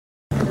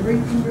the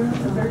briefing room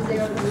for Thursday,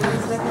 October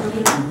 2nd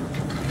meeting.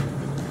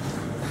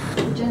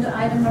 Agenda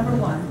item number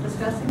 1,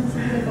 discussing the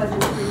city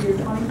budget for year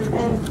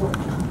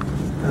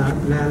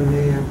 2013-14. Madam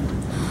Mayor,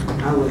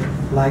 I would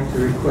like to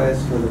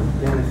request for the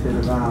benefit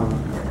of our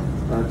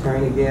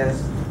attorney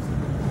guests,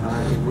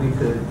 if we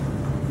could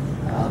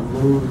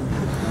move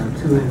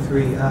 2 and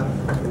 3 up.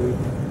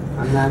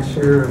 I'm not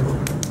sure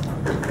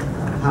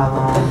how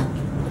long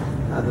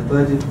the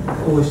budget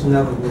portion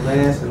of it will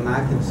last, and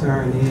my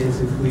concern is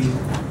if we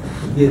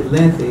get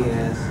lengthy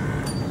as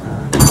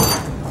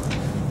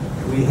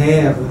we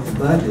have with the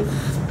budget,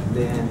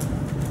 then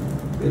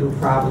it'll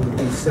probably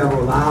be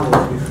several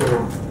hours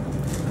before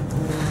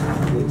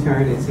the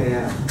attorneys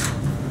have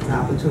an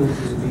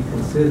opportunity to be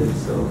considered.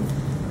 So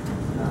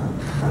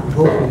I'm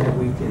hoping that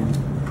we can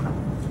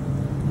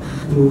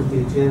move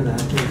the agenda. I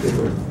think it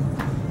will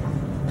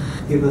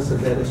give us a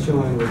better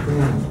showing with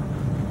them.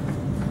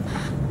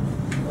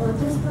 Well, at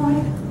this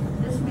point,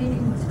 this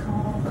meeting was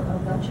called a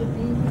budget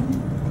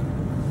meeting,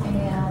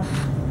 and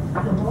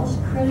the most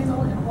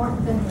critical,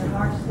 important thing in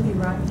our city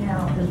right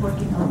now is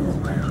working on this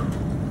budget.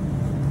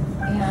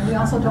 And we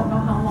also don't know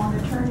how long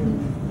attorney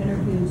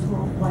interviews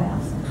will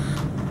last.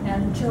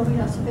 And until we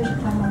have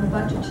sufficient time on the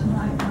budget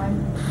tonight,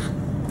 I'm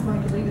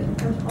going to leave it in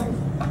first place.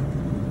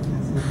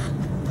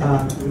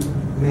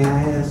 May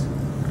I ask,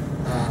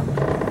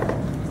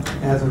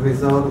 as a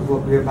result of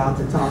what we're about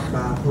to talk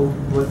about,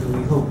 what do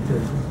we hope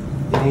to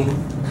gain?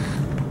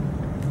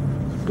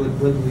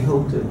 What do we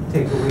hope to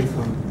take away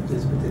from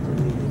this particular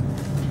meeting?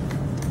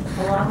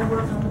 A lot of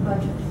work on the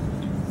budget.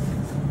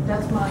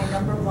 That's my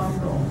 #1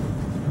 goal.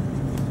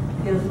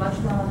 Get as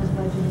much done on this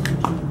budget as we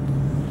can.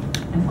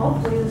 And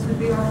hopefully this would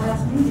be our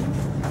last meeting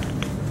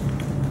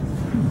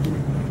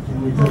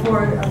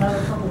before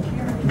another public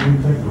hearing. Can we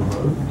take a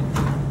vote?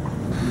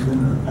 We've been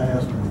in the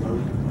past and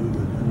vote to move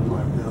it into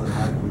like the other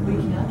night. We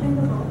can't take a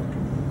vote.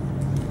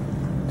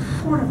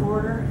 Point of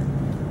order.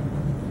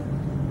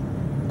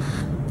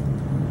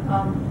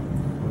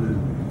 What is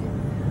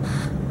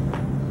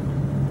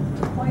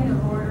The point of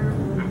order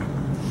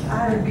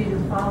would be to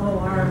follow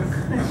our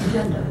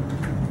agenda.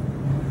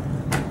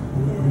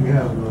 We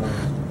have,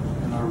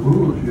 in our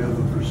rules, you have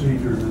a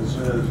procedure that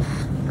says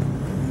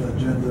the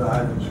agenda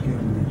items can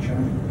be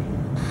changed.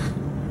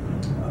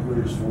 I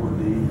believe it's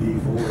 4D,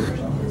 D4 or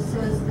something. It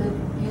says that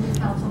any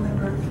council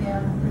member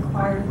can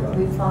require that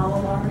we follow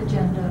our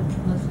agenda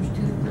unless there's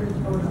 2/3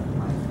 vote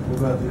otherwise. What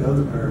about the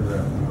other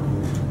paragraph in our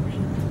rules?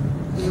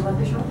 You want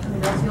to show it to me?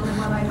 That's the only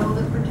one I know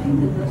that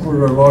pertained to this.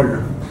 Where's our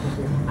lawyer?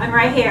 I'm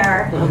right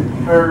here.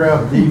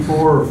 Paragraph D4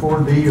 or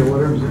 4D or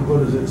whatever, what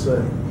does it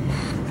say?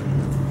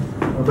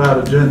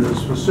 About agenda,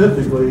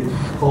 specifically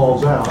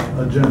calls out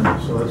agenda,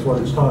 so that's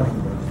what it's talking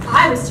about.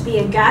 I was to be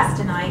a guest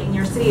tonight, and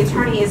your city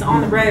attorney is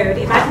on the road.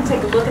 If I can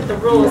take a look at the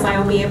rules, I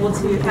will be able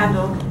to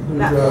handle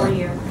that for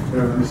you.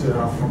 Yeah, let me see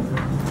how.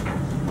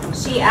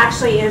 She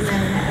actually is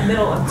in the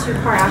middle of 2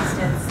 car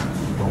accidents.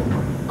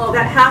 Oh,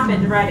 that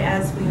happened right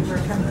as we were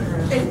coming through.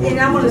 And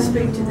I want to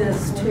speak to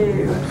this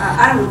too.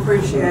 I don't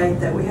appreciate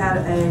that we had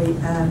a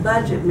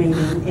budget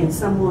meeting and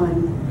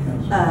someone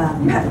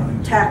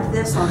tacked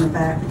this on the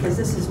back, because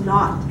this is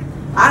not,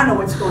 I don't know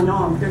what's going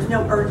on, but there's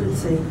no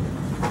urgency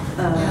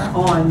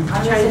on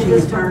changing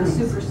attorneys.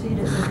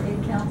 Superseded any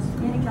council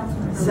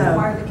member. So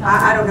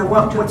I don't know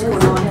what's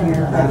going on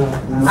here. I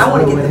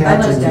want to get the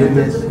budget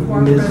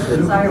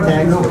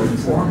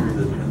done.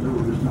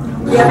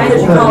 Yeah,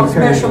 because you called a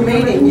special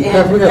meeting,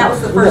 and that was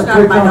the first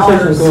time my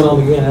daughter's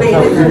being Yeah,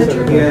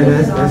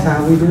 that's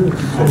how we do it.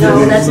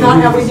 No, that's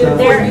not how we do it.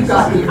 There,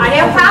 I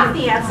have half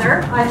the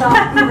answer. I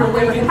thought you were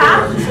waiting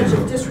for such a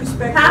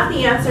disrespect. Half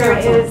the answer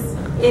is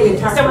if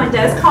someone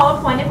does call a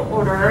point of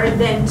order,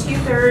 then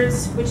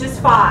 2/3, which is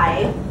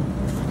 5,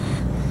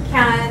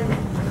 can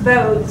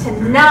vote to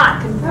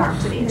not conform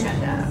to the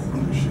agenda.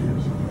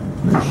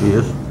 There she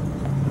is.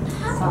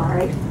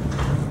 Sorry.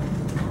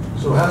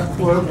 So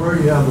where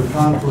you have the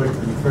conflict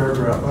in the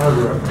paragraph I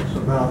referenced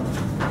about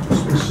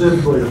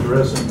specifically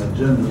addressing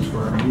agendas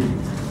for our meeting,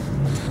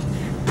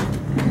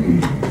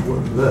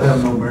 does that have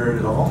no merit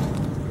at all?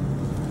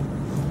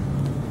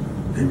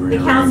 The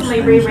council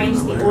may rearrange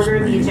the order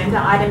of the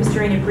agenda items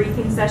during a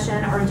briefing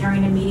session or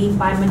during a meeting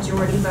by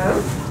majority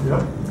vote.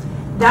 Yep.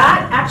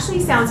 That actually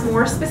sounds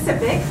more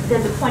specific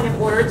than the point of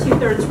order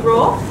 2/3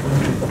 rule.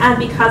 And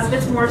because of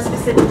its more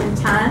specific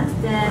intent,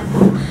 then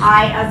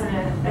I, as an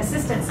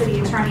assistant city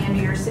attorney under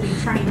your city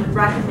attorney, would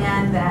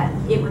recommend that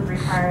it would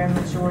require a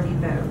majority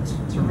vote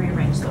to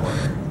rearrange the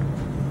order.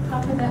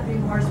 How could that be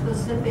more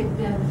specific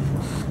than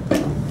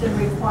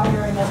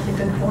requiring us to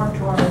conform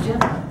to our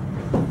agenda?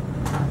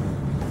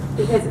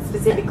 Because it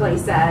specifically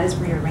says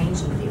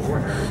rearranging the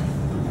order.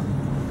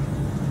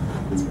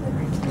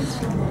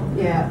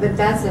 Yeah, but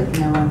that's if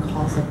no one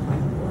calls a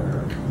point of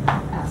order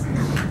asking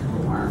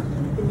for.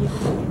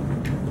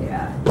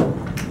 Yeah. All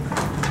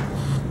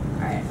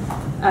right.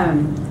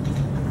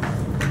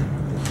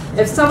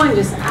 If someone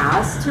just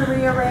asks to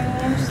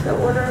rearrange the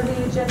order of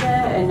the agenda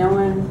and no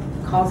one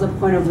calls a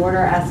point of order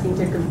asking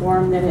to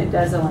conform, then it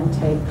does only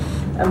take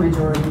a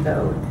majority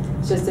vote.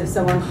 It's just if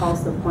someone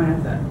calls the point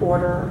of the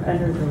order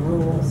under the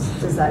rules,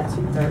 does that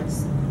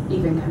 2/3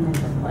 even come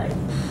into play?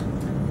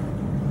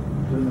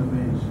 Then that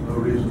means no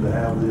reason to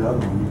have the other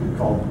one. You could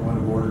call the point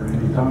of order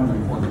anytime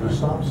you wanted to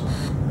stop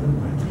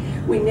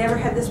something. We never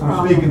had this I'm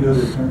problem. speaking to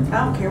the attorney.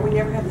 I don't care, we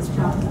never had this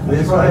problem.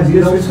 That's why it's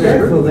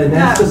disrespectful, then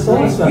that's the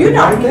soul No, something you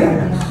don't right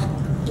there.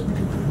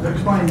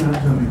 Explain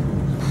that to me,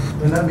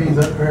 please. And that means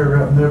that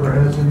paragraph never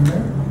has any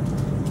merit.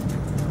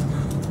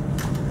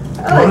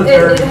 Oh,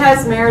 it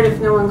has merit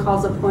if no one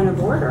calls a point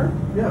of order,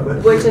 Yeah,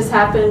 but. which has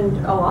happened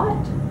a lot.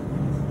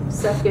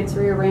 Stuff gets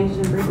rearranged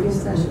in briefing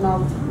session all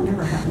the time.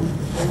 Never happened.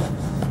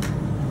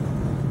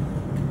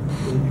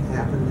 It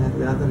happened at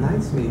the other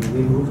night's meeting,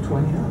 we moved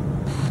 20 up.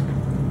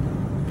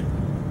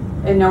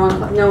 And no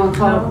one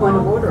called a point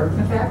of order.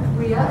 In fact,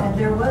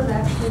 there was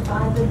actually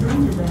 5 that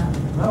agreed to that.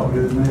 No,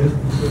 isn't it?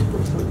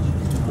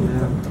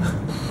 Yeah.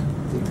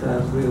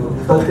 Because we were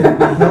hoping to be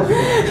helpful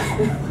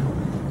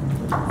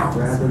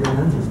rather than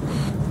understand.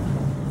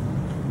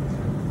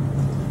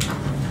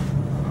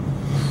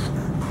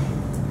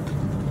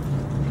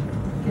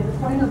 Okay, the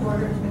point of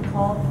order has been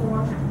called for.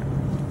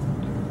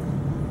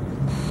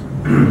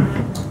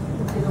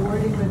 Okay, the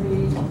wording would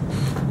be,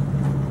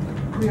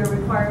 we are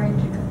requiring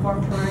to conform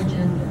to our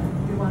agenda.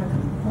 If you want to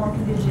conform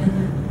to the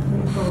agenda, we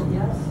vote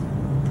yes.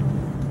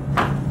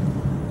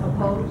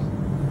 Opposed?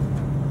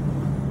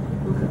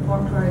 We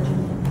conform to our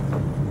agenda.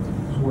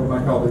 So what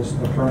about all these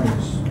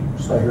attorneys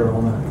stay here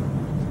all night?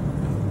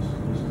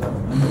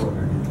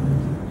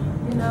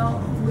 You know,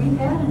 we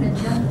had an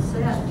agenda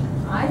set.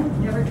 I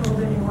never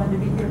told anyone to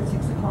be here at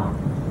 6 o'clock.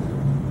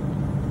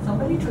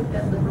 Somebody took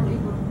that liberty.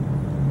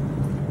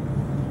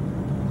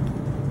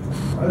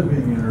 I was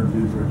being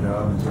interviewed for a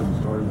job and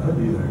someone started, I'd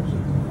be there at 6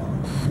 o'clock.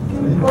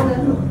 Well,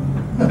 then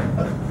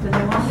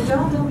they want the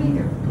job, they'll be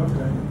here.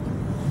 Okay.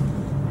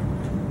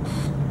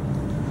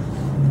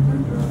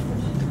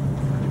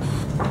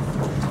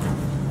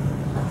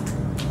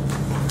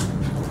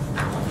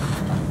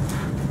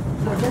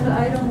 Agenda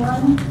item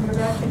 1, we're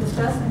back to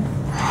discuss and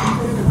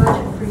consider the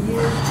budget for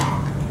year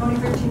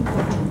 2013-14.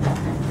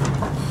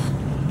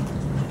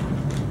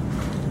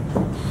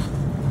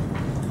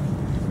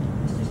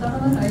 Mr.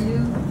 Sutherland, are you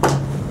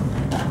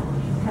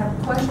have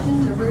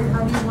questions, or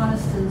how do you want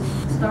us to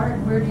start?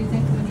 Where do you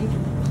think we need to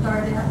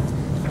start at?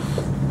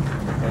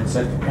 It's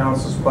at the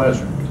council's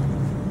pleasure.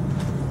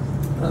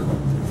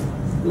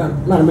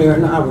 Madam Mayor,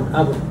 no,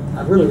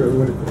 I really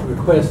would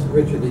request,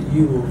 Richard, that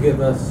you will give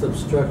us some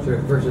structure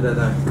versus at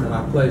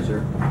our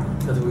pleasure.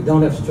 Because if we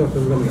don't have structure,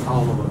 we're going to be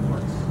all over the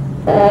place.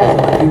 So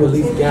if you at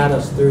least guide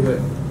us through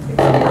it. I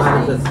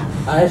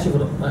asked you for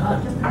the, Just a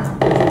minute.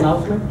 did you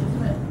acknowledge me? Just a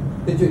minute.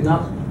 Did you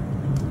acknowledge?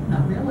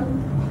 Not really.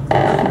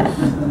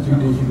 You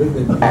looked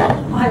at me.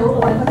 I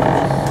look at it.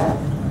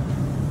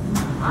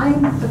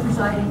 I'm the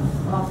presiding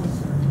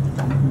officer.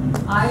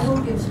 I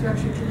will give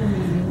structure to the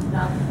meeting,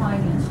 not the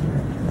finance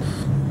director.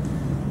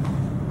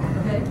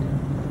 Okay?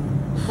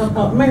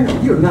 Mayor,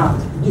 you're not.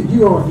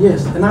 You are,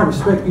 yes, and I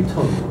respect you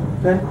totally,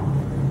 okay?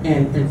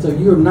 And so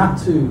you're not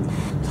to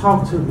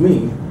talk to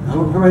me, I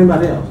don't hear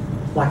anybody else,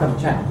 like I'm a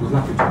child. It's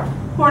not your child.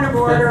 Point of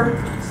order.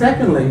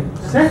 Secondly,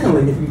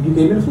 if you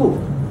gave me the floor.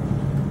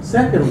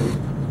 Secondly,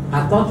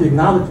 I thought you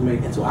acknowledged me,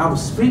 and so I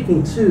was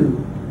speaking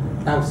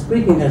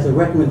as a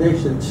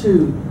recommendation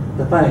to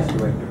the finance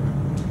director.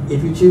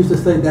 If you choose to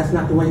say that's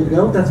not the way to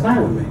go, that's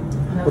fine with me.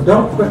 But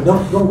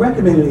don't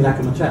recommend me like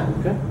I'm a child,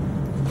 okay?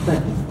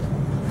 Thank you.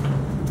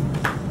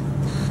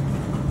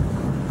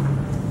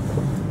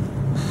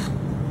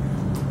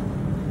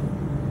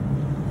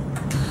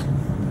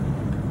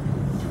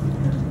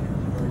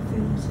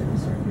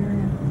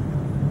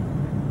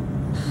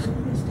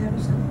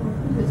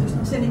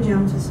 Cindy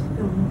Jones is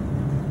filming.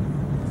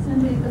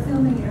 Cindy, the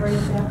filming area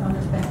is back on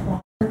this back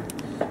wall.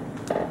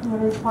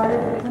 We're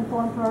required to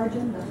conform to our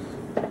agenda.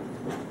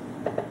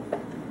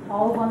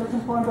 All want to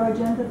conform to our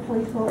agenda,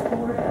 please vote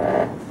for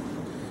it.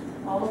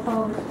 All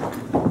opposed?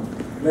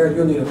 Mayor,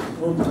 you'll need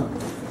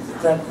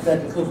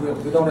that includes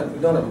we don't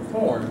have a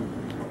forum.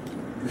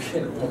 We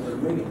can't go to the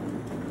meeting.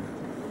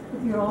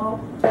 If you're all,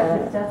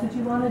 if that's what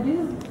you want to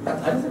do.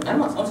 I'm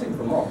speaking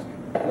for Mark.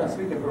 I'm not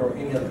speaking for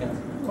any other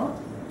council. Well,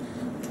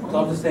 So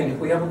I'm just saying, if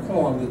we have a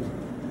quorum,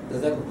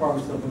 does that require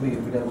something for me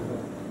if we have a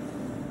quorum?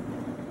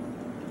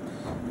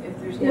 If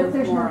there's If no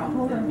there's no quorum, the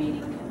quorum.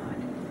 meeting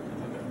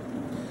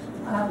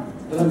cannot.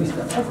 Let me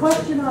step. A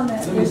question on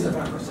that. Let me step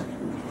out for a second.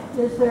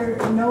 Is there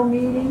no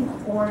meeting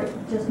or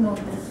just no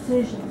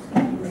decisions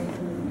can be made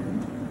in the meeting?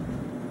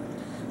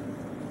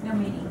 No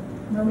meeting.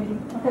 No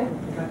meeting, okay.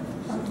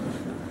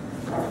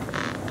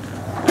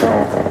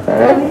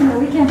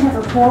 We can't have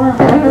a quorum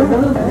in the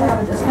room and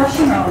have a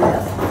discussion on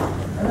this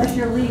unless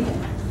you're leaving.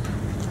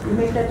 You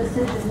make that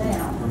decision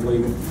now. I'm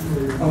leaving.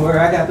 Don't worry,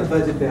 I got the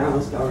budget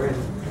balanced already.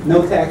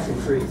 No tax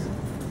increase.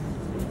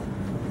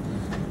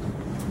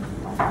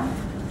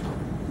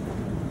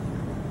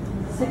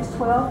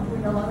 (6:12), we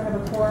no longer have a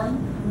quorum,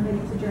 the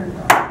meeting's adjourned.